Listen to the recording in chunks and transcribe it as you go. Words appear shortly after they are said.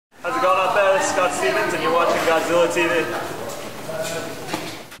Scott Stevens and you're watching Godzilla TV.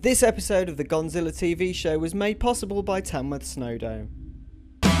 This episode of the Godzilla TV show was made possible by Tamworth Snowdome.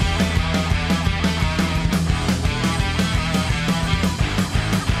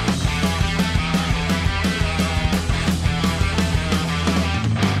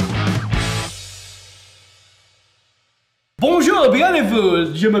 Bonjour,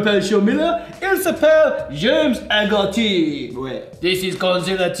 bienvenue, je m'appelle Sean Miller, il s'appelle James Agati. Ouais. This is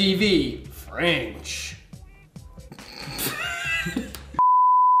Godzilla TV, French.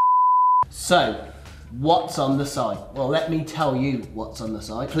 So, what's on the site? Well, let me tell you what's on the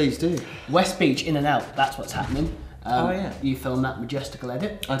site. Please do. Westbeach In and Out, that's what's happening. Oh yeah. You filmed that majestical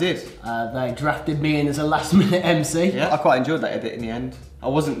edit. I did. They drafted me in as a last minute MC. Yeah, I quite enjoyed that edit in the end. I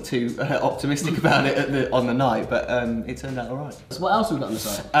wasn't too optimistic about it on the night, but it turned out alright. So what else have we got on the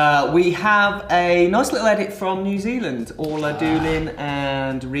site? We have a nice little edit from New Zealand. Orla Doolin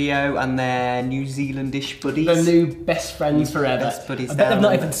and Rio and their New Zealandish buddies. The new best friends forever. Best buddies I bet they've down not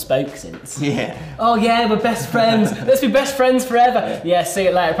there. even spoke since. Yeah. Oh yeah, we're best friends. Let's be best friends forever. Yeah, see you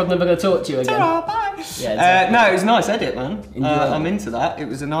later. Probably never going to talk to you again. Ta-ra, bye. Yeah, exactly. No, it was a nice edit, man. Enjoy. I'm into that. It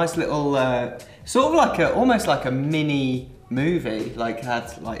was a nice little, sort of like almost like a mini movie. Like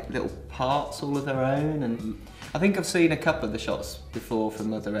had like little parts all of their own, and I think I've seen a couple of the shots before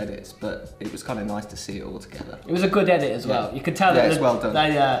from other edits, but it was kind of nice to see it all together. It was a good edit as well. Yeah. You could tell Yeah, that it's well done.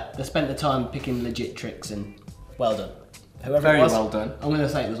 They spent the time picking legit tricks, and well done. Whoever Very it was, well done. I'm going to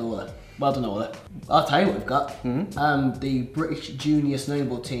say it was Orla. Well done, Orla. I'll tell you what we've got. The British junior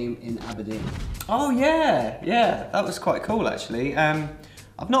snowboard team in Aberdeen. Oh yeah, that was quite cool actually. I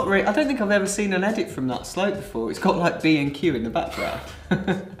don't think I've ever seen an edit from that slope before. It's got like B&Q in the background,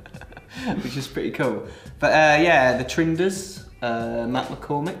 which is pretty cool. But yeah, the Trinders, Matt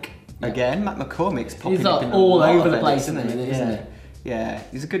McCormick. Again, Matt McCormick's popping He's up like in all a lot over of the place edits, at the minute, yeah. isn't he? Yeah,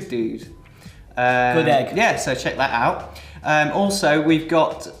 he's a good dude. Good egg. Yeah, so check that out. Also, we've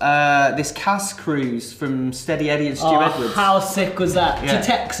got this cast cruise from Steady Eddie and Stu Edwards. How sick was that? Yeah. To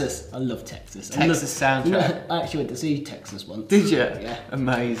Texas. I love Texas. Texas soundtrack. I actually went to see Texas once. Did you? Yeah.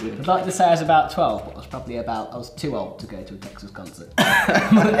 Amazing. I'd like to say I was about 12, but I was too old to go to a Texas concert.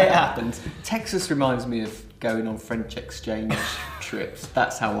 It happened. Texas reminds me of going on French exchange trips.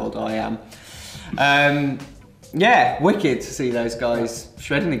 That's how old I am. Yeah, wicked to see those guys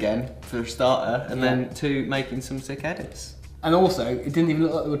shredding again for a starter, and then two making some sick edits. And also, it didn't even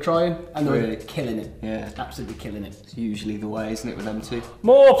look like they were trying, and they Really? were killing it. Yeah. Absolutely killing it. It's usually the way, isn't it, with them two?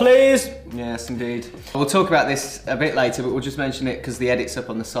 More, please! Yes, indeed. We'll talk about this a bit later, but we'll just mention it because the edit's up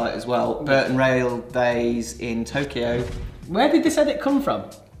on the site as well. Burton Rail Days in Tokyo. Where did this edit come from?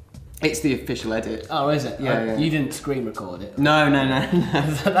 It's the official edit. Oh, is it? Yeah, yeah. You didn't screen record it. No.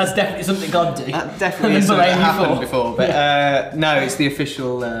 That's definitely something God do. That definitely is something that happened before, but no, it's the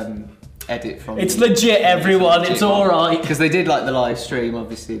official edit from. It's legit, everyone. It's all right. Because they did like the live stream,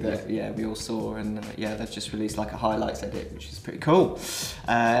 obviously that we all saw, and yeah, they've just released like a highlights edit, which is pretty cool.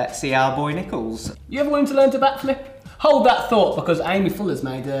 See our boy Nicholls, You ever wanted to learn to backflip? Hold that thought, because Aimee Fuller's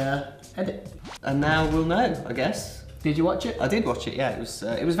made a edit. and now we'll know, I guess. Did you watch it? I did watch it. Yeah, it was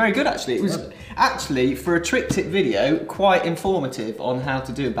very good actually. It was actually, for a trick tip video, quite informative on how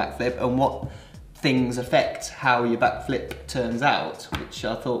to do a backflip and what things affect how your backflip turns out, which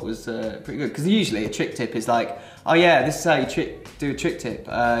I thought was pretty good. Because usually a trick tip is like, oh yeah, this is how you do a trick tip.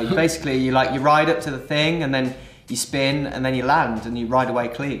 Basically, you ride up to the thing and then you spin and then you land and you ride away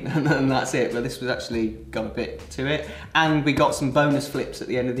clean and then that's it. But this was actually got a bit to it, and we got some bonus flips at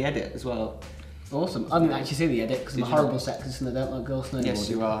the end of the edit as well. Awesome. I didn't actually see the edit because I'm a horrible sexist and I don't like girls snowboarding. Yes,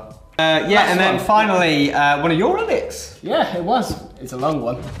 you are. Yeah, and then finally, one of your edits. Yeah, it was. It's a long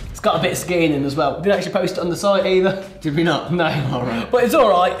one. It's got a bit of skiing in as well. We didn't actually post it on the site either. Did we not? No. All right. But it's all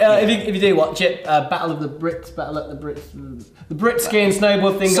right. If you do watch it, Battle of the Brits, the Brit ski and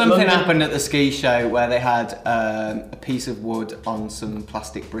snowboard thing. Something happened at the ski show where they had a piece of wood on some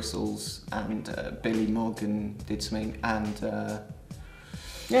plastic bristles, and Billy Morgan did something, and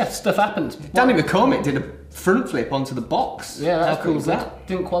yeah, stuff happened. Danny McCormick did a front flip onto the box. Yeah, that's How cool pretty is good. that?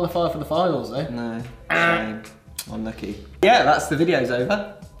 Didn't qualify for the finals though. No, shame. Unlucky. Yeah, that's the video's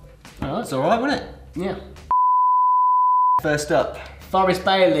over. Alright. It's alright, wasn't it? Yeah. First up. Forrest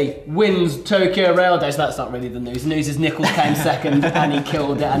Bailey wins Tokyo Rail Days. That's not really the news. The news is Nicholls came second and he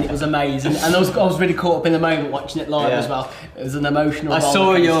killed it and it was amazing. And I was really caught up in the moment watching it live as well. It was an emotional. I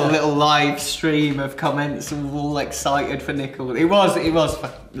saw your little live stream of comments and all excited for Nicholls. It was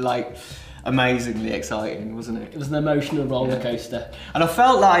like amazingly exciting, wasn't it? It was an emotional roller coaster. And I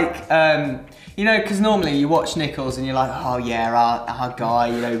felt like, you know, because normally you watch Nicholls and you're like, oh yeah, our guy,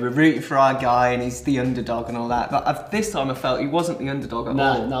 you know, we're rooting for our guy and he's the underdog and all that. But this time I felt he wasn't the underdog at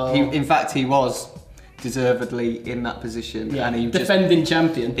all. No. In fact, he was deservedly in that position. Yeah, and he defending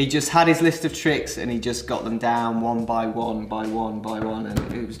champion. He just had his list of tricks and he just got them down one by one by one by one, and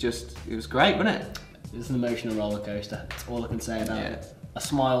it was great, wasn't it? It was an emotional roller coaster. That's all I can say about it. I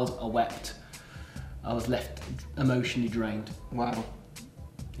smiled, I wept, I was left emotionally drained. Wow.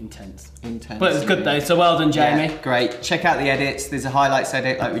 Intense. But it was good though, so well done, Jamie. Yeah, great. Check out the edits. There's a highlights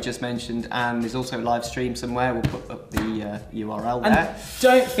edit like we just mentioned, and there's also a live stream somewhere. We'll put up the URL there. And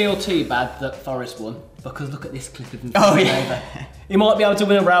don't feel too bad that Forrest won, because look at this clip of him. Oh yeah. He might be able to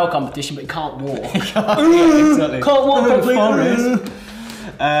win a rail competition, but he can't walk. Exactly. Can't walk properly. Forrest.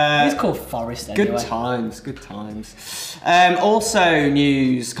 He's called Forrest anyway. Good times. Also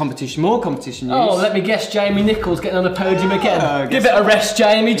more competition news. Oh, let me guess, Jamie Nicholls getting on the podium again. Give it a rest,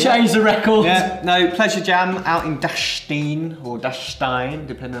 Jamie, change the record. Yeah, no, Pleasure Jam out in Dashstein, or Dashstein,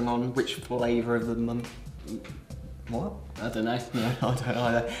 depending on which flavour of the month. What? I don't know. No, I don't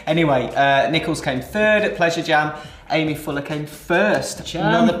either. Anyway, Nicholls came third at Pleasure Jam. Aimee Fuller came first.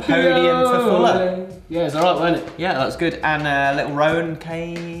 Champion. Another podium for Fuller. Yeah, it's alright, wasn't it? Yeah, that was good. And little Rowan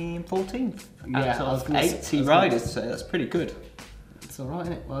came 14th. Yeah, out of 80 riders, so that's pretty good. It's alright,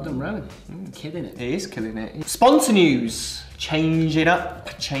 isn't it? Well done, Rowan. Killing it. He is killing it. Sponsor news. Changing up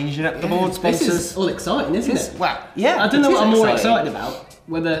the board sponsors. This is all exciting, isn't it? Well, yeah. I don't know what I'm more excited about,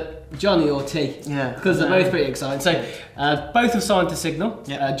 whether Jonny or T. Yeah. Because they're both pretty exciting. So, both have signed to Signal.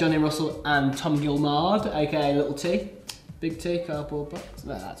 Yeah. Jonny Russell and Tom Guilmard, aka Little T. Big T, cardboard box.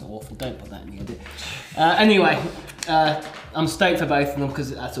 No, that's awful. Don't put that in the edit. Anyway, I'm stoked for both of them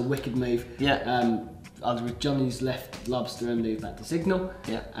because that's a wicked move. Yeah. Johnny's left Lobster and moved back to Signal.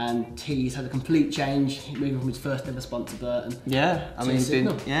 Yeah. And T's had a complete change, moving from his first ever sponsor, Burton. Yeah. I mean,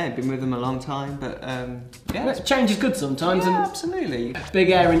 Signal. been with them a long time, but yeah. Change is good sometimes. Yeah, and absolutely. Big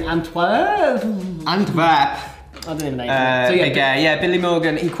air in Antwerp. Antwerp. I don't even know. So Big air. Yeah, Billy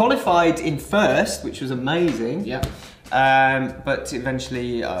Morgan. He qualified in first, which was amazing. Yeah. But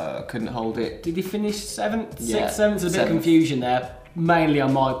eventually couldn't hold it. Did he finish seventh? Yeah, Sixth, seventh? There's a bit of seventh. confusion there, mainly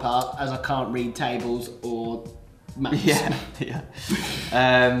on my part, as I can't read tables or maps. Yeah.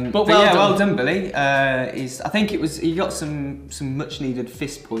 But well done, Billy. I think he got some much needed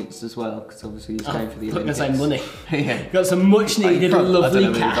fist points as well, because obviously he's going for the Olympics. I was going to say money. Yeah. Got some much needed lovely I don't know whether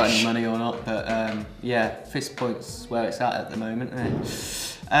he got cash. any money or not, but yeah, fist points where it's at the moment.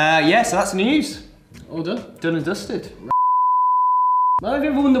 Yeah, so that's the news. All done. Done and dusted. Well, have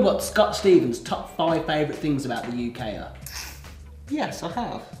you ever wondered what Scott Stevens' top 5 favourite things about the UK are? Yes, I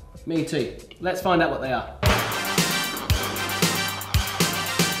have. Me too. Let's find out what they are.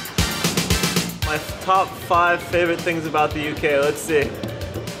 My top 5 favorite things about the UK, let's see.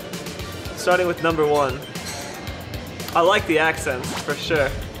 Starting with number 1. I like the accents, for sure.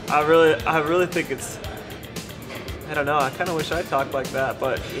 I really think it's, I don't know, I kind of wish I talked like that,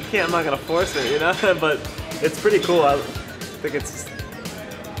 but you can't, I'm not gonna force it, you know? But it's pretty cool. I think it's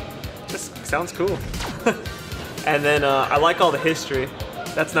just sounds cool. And then I like all the history.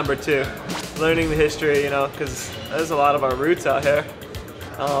 That's number 2. Learning the history, you know, because there's a lot of our roots out here.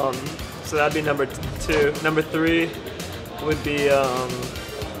 So that'd be number 2. Number 3 would be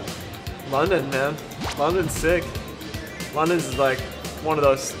London, man. London's sick. London's like one of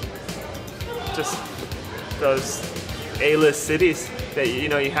those, just those A-list cities that you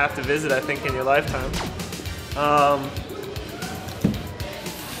know you have to visit, I think, in your lifetime.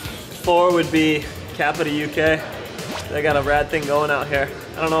 4 would be Capita UK. They got a rad thing going out here.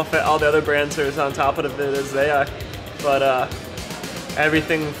 I don't know if all the other brands are as on top of it as they are, but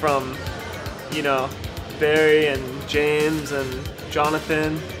everything from, you know, Barry and James and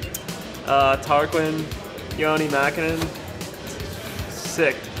Jonathan, Tarquin, Yoni Makinen,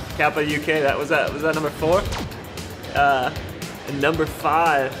 sick. Capita UK. Was that number 4? And number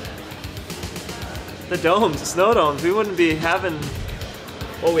 5, the domes, the snow domes. We wouldn't be having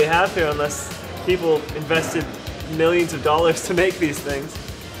what we have here unless people invested millions of dollars to make these things.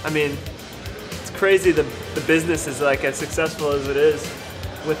 I mean, it's crazy the business is like as successful as it is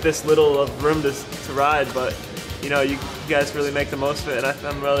with this little of room to ride, but you know, you guys really make the most of it, and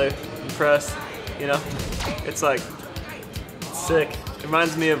I'm really impressed. You know, it's like sick. It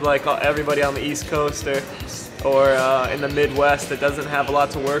reminds me of like everybody on the East Coast or in the Midwest that doesn't have a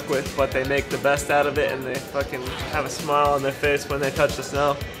lot to work with, but they make the best out of it and they fucking have a smile on their face when they touch the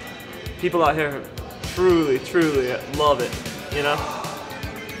snow. People out here truly, truly love it, you know?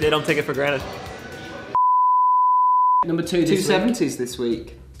 They don't take it for granted. Number 2 this 270s this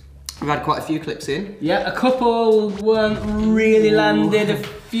week. We've had quite a few clips in. Yeah, a couple weren't really landed, a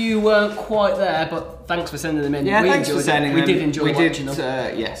few weren't quite there, but thanks for sending them in. Yeah, thanks for sending them. We did enjoy watching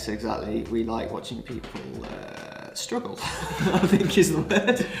them. Yes, exactly. We like watching people struggle, I think is the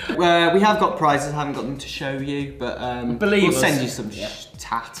word. We have got prizes, I haven't got them to show you, but we'll send you some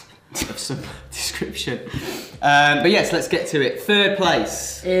tat of some description. But yes, let's get to it. Third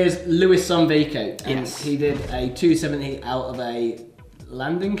place is Lewis Sonvico, and yes. he did a 270 out of a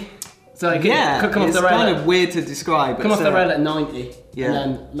landing. So yeah, come off it's the rail kind of weird to describe. Come off the rail at 90, yeah. and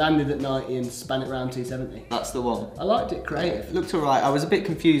then landed at 90 and span it round 270. That's the one. I liked it, creative. It looked alright. I was a bit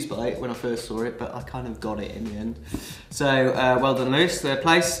confused by it when I first saw it, but I kind of got it in the end. So, well done, Lewis. Third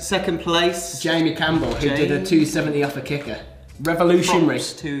place. Second place, Jamie Campbell, who did a 270 off a kicker. Revolutionary.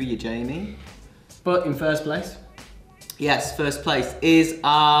 Props to you, Jamie. But in first place? Yes, first place is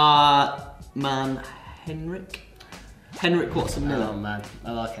our man, Henrik Watson Miller. Oh man,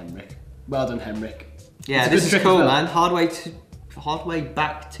 I like Henrik. Well done, Henrik. Yeah, this is cool, man. Hard way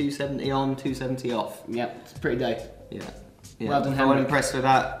back 270 on, 270 off. Yeah, it's pretty dope. Yeah. Well done, I'm Henrik. impressed with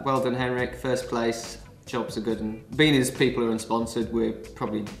that. Well done, Henrik. First place. Jobs are good, and being as people are unsponsored, we're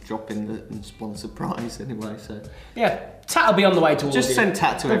probably dropping the unsponsored prize anyway. So yeah, tat will be on the way towards you. Just send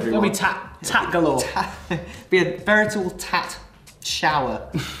tat to everyone. There'll be tat galore. Be a veritable tat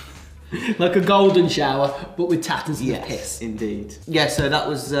shower. Like a golden shower, but with tat and some piss. Indeed. Yeah, so that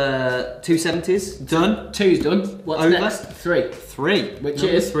was 270s done. 2's done. What's Over. next? 3. 3. Which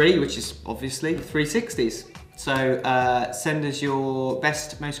is obviously 360s. So send us your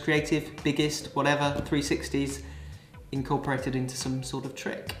best, most creative, biggest, whatever 360s incorporated into some sort of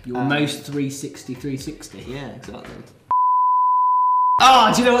trick. Your most 360. Yeah, exactly.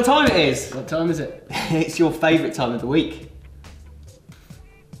 Ah, do you know what time it is? What time is it? It's your favourite time of the week.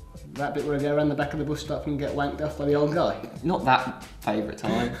 That bit where I go around the back of the bus stop and get wanked off by the old guy? Not that favourite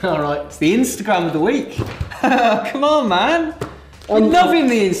time. Alright. It's the Instagram of the week. Come on, man. I'm loving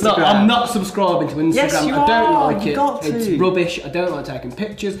the Instagram. No, I'm not subscribing to Instagram. Yes, you I don't are. like You've it. got to. It's rubbish. I don't like taking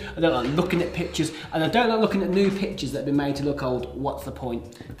pictures. I don't like looking at pictures. And I don't like looking at new pictures that have been made to look old. What's the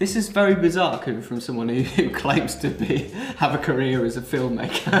point? This is very bizarre coming from someone who claims to have a career as a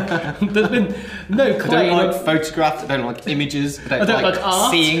filmmaker. There's been no claim. I don't like photographs, I don't like images, I don't like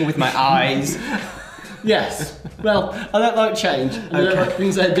art. seeing with my eyes. Yes. Well, I don't like change. And I don't like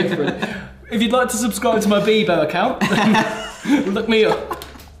things that are different. If you'd like to subscribe to my Bebo account, look me up.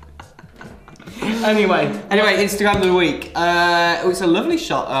 Anyway, Instagram of the week. It's a lovely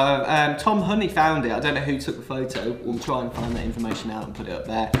shot. Tom Honey found it. I don't know who took the photo. We'll try and find that information out and put it up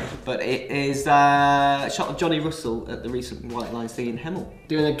there. But it is a shot of Jonny Russell at the recent White Lines thing in Hemel.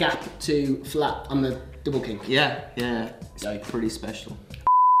 doing a gap to flat on the double kink. Yeah. It's pretty special.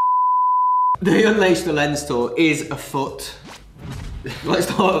 The Unleash the Lens tour is afoot. Well, it's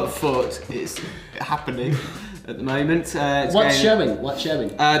not afoot. It's happening at the moment. What's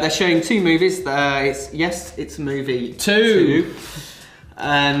showing? They're showing 2 movies. It's movie 2.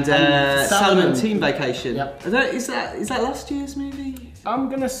 And Salmon Team Vacation. Yep. Is that last year's movie? I'm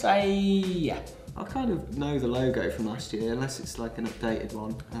gonna say yeah. I kind of know the logo from last year, unless it's like an updated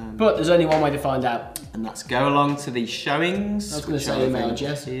one. But there's only one way to find out. And that's go along to the showings. I was gonna say email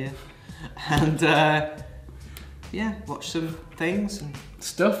Jess here. And yeah, watch some things and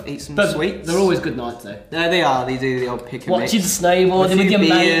stuff. Eat some but sweets. They're always good nights though. No, they are. They do the old pick and Watching mix. snowboarding with your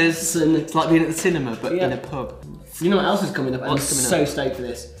mates. And it's like being at the cinema, but in a pub. You know what else is coming up? I'm so stoked for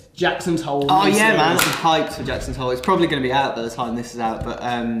this. Jackson's Hole. Oh yeah, man! I'm hyped for Jackson's Hole. It's probably going to be out by the time this is out, but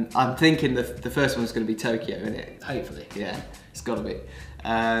I'm thinking the first one's going to be Tokyo, isn't it? Hopefully. Yeah, it's got to be.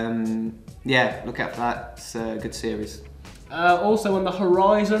 Yeah, look out for that. It's a good series. Also on the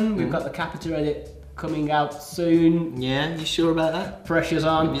horizon, we've got the Capita edit coming out soon. Yeah, you sure about that? Pressure's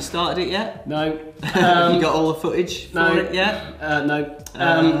on. Have you started it yet? No. Have you got all the footage for it yet? No.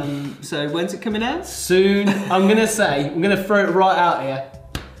 So when's it coming out? Soon. I'm gonna throw it right out here.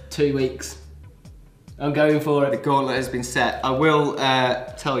 2 weeks. I'm going for it. The gauntlet has been set. I will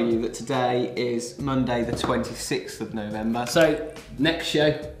tell you that today is Monday the 26th of November. So next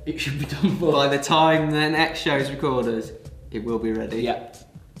show, it should be done for. By the time the next show is recorded, it will be ready. Yeah.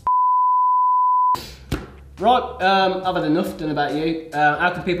 Right, I've had enough done about you.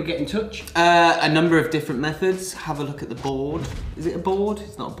 How can people get in touch? A number of different methods. Have a look at the board. Is it a board?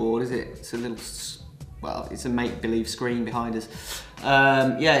 It's not a board, is it? It's a little, well, it's a make-believe screen behind us.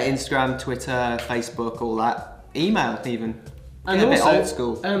 Yeah, Instagram, Twitter, Facebook, all that. Email even. And also, a bit old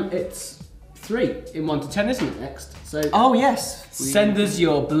school. It's 3 in 1 to 10, isn't it, next? So oh yes. Send us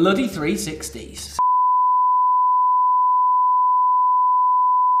your bloody 360s.